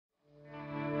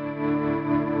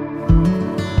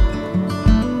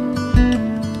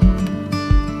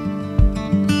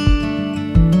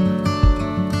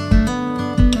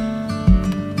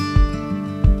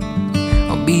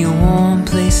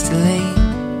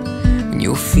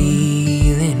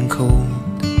feeling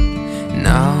cold, and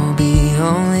I'll be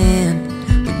all in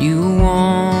when you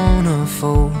wanna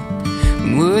fold.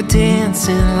 When we're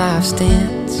dancing life's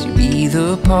dance, you'll be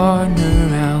the partner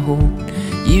I hold.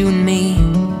 You and me,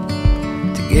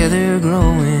 together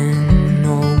growing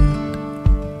old.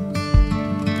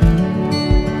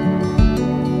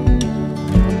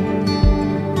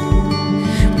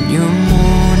 When you're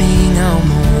mourning, I'll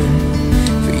mourn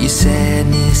for your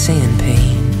sadness and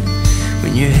pain.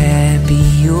 When you're happy,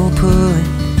 you'll put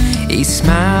a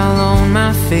smile on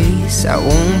my face. I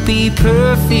won't be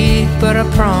perfect, but I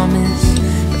promise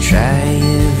I'll try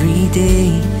every day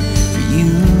for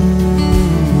you.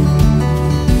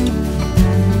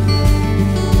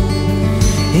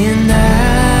 And I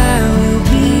will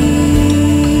be,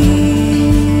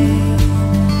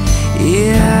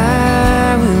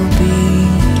 yeah, I will be,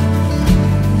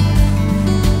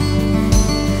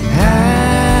 I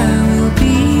will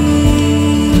be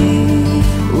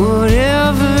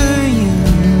whatever you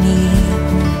need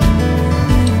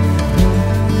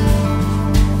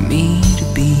me to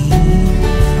be.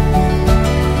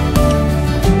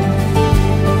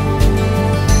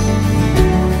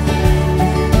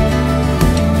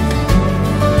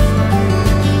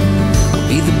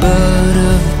 Butt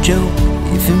of a joke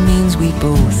if it means we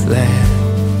both laugh.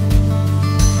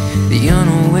 The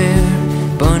unaware,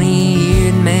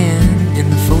 bunny-eared man in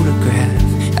the photograph.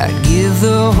 I'd give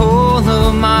the whole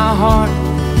of my heart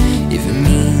if it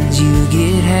means you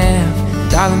get half.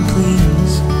 Darling,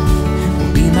 please,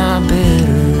 will be my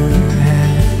better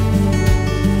half.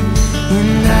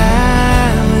 And I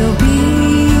will be,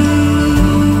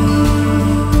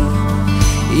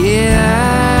 yeah,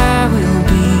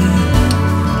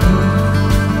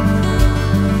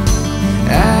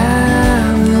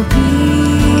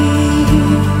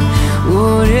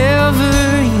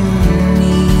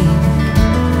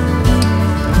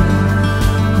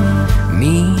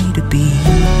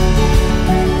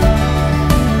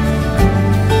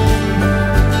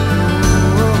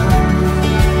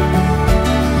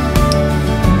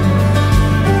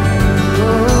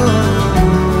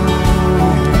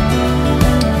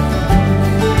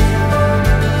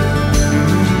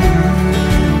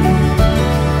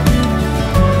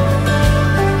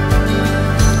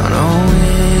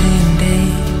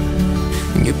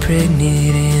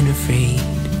 pregnant and afraid.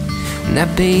 When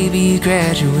that baby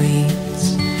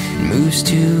graduates and moves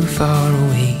too far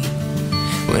away.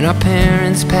 When our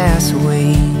parents pass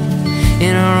away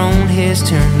and our own hairs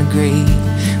turn to gray.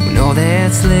 When all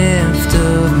that's left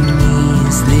of me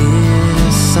is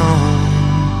this song,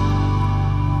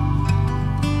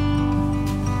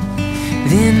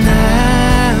 then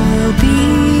I will be,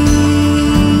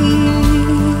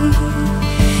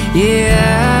 yeah,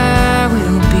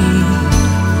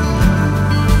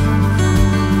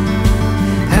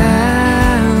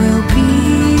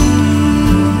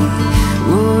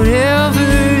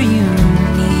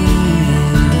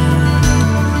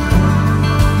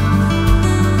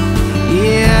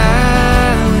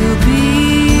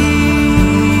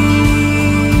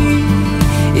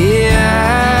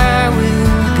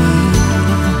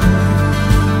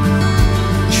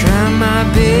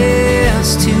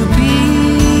 best to be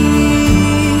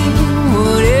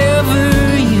whatever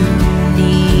you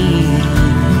need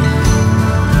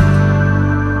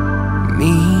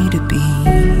me to be.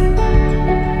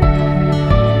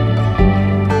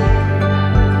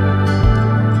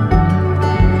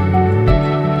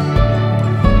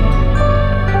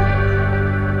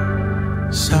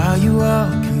 Saw you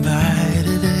walking by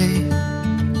today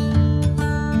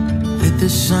with the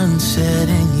sunset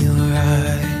in your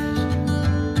eyes.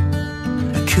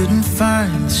 Couldn't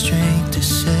find the strength to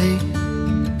say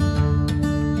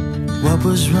what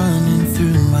was running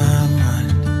through my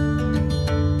mind.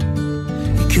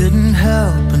 You couldn't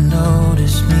help but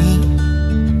notice me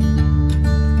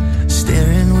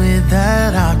staring with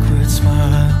that awkward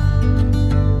smile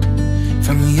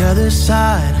from the other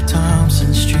side of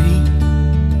Thompson Street.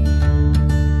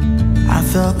 I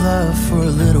felt love for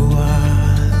a little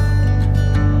while,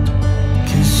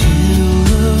 'cause you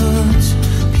looked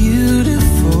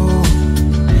beautiful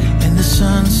in the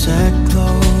sunset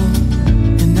glow,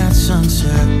 in that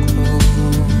sunset glow.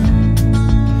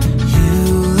 You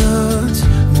looked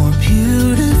more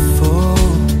beautiful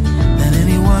than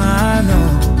anyone I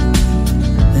know,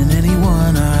 than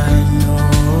anyone I know.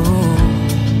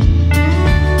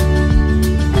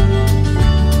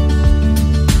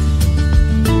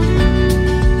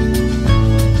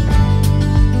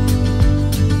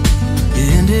 You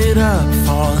ended up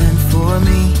falling for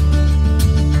me.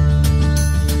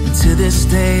 To this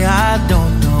day I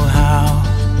don't know how.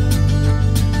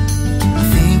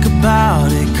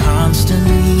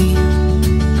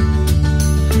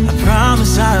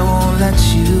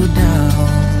 down.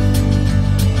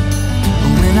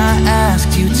 But when I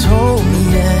asked, you told me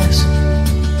yes,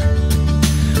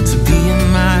 to be in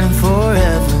mine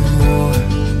forevermore.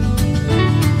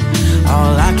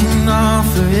 All I can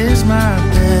offer is my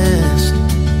best,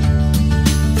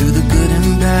 through the good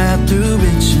and bad, through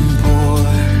rich and poor.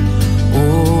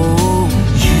 Oh,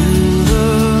 you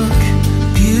look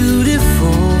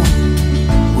beautiful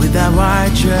with that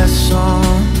white dress on,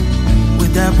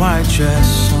 with that white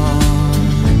dress on.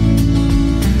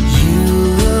 You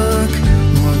look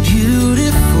more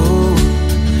beautiful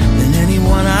than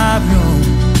anyone I've known,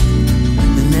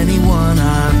 than anyone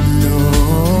I've known.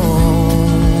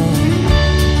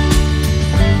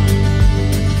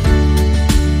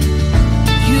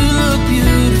 You look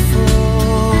beautiful.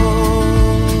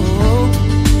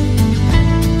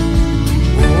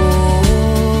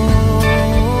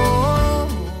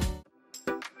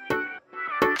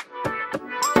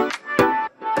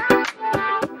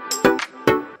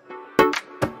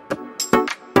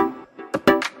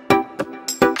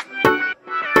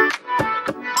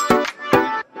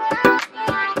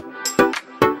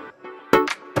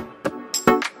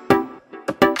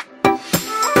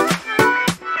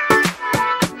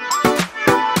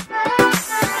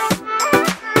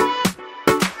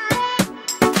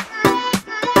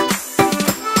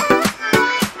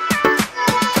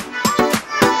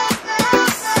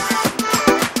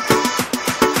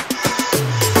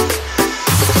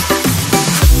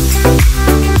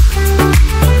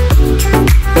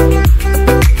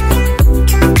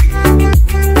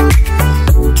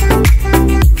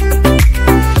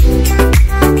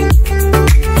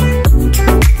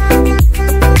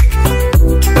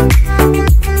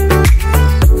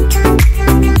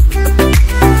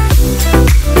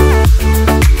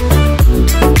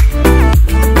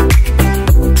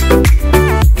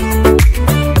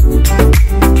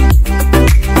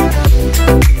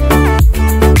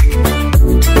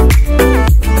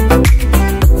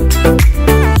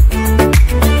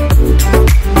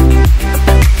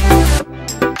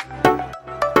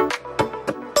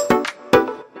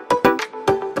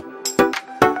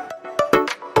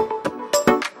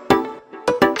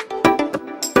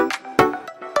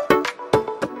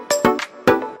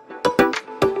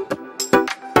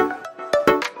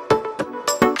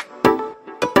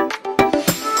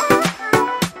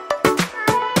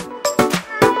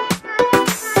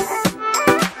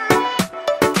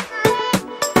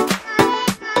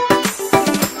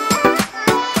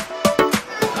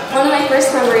 One of my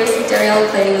first memories with Darielle and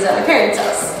Clayton was at my parents'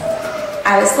 house.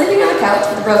 I was sleeping on a couch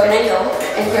with a broken ankle,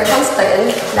 and here comes Clayton,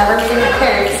 never meeting my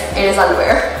parents, in his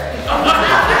underwear.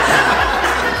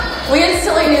 We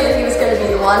instantly knew that he was going to be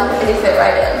the one, and he fit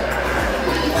right in.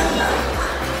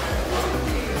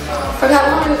 From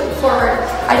that moment forward,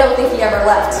 I don't think he ever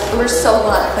left, and we're so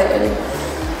glad, Clayton.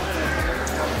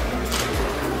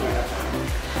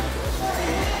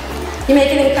 You make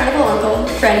an incredible uncle,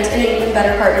 friend, and an even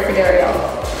better partner for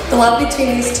Darielle. The love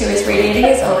between these two is radiating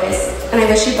as always, and I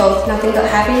wish you both nothing but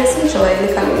happiness and joy in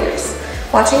the coming years.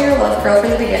 Watching your love grow from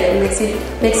the beginning makes me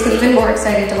even more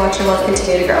excited to watch your love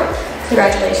continue to grow.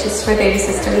 Congratulations to my baby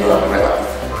sister and the love of her life.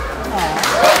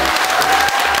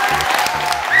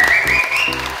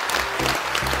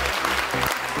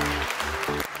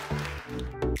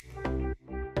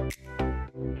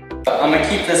 I'm gonna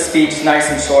keep this speech nice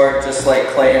and short, just like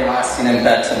Clayton last seen in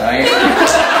bed tonight.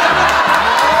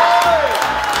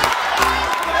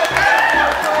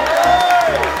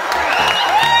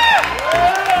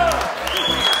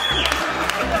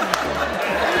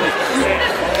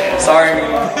 Sorry,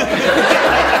 Mima.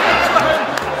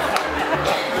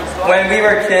 When we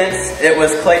were kids, it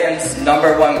was Clayton's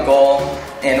 #1 goal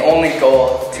and only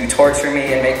goal to torture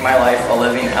me and make my life a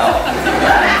living hell.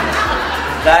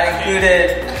 That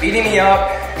included beating me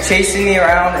up, chasing me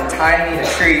around, and tying me to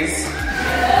trees.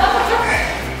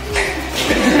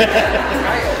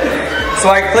 So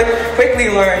I quickly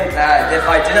learned that if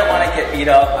I didn't want to get beat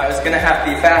up, I was going to have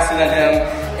to be faster than him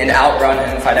and outrun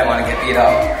him if I didn't want to get beat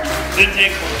up.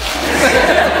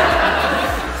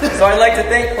 So I'd like to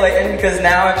thank Clayton because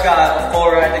now I've got a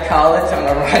full ride to college on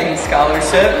a running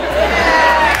scholarship.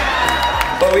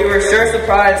 But we were sure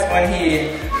surprised when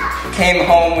he came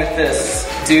home with this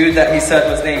dude that he said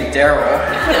was named Daryl.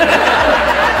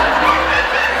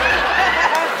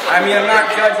 I mean, I'm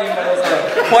not judging, but it was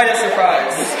quite a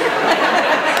surprise.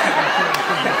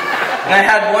 And I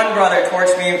had one brother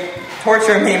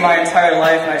torture me my entire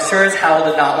life, and I sure as hell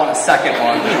did not want a second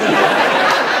one.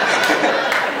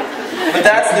 But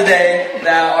that's the day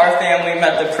that our family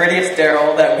met the prettiest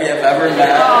Daryl that we have ever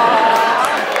met.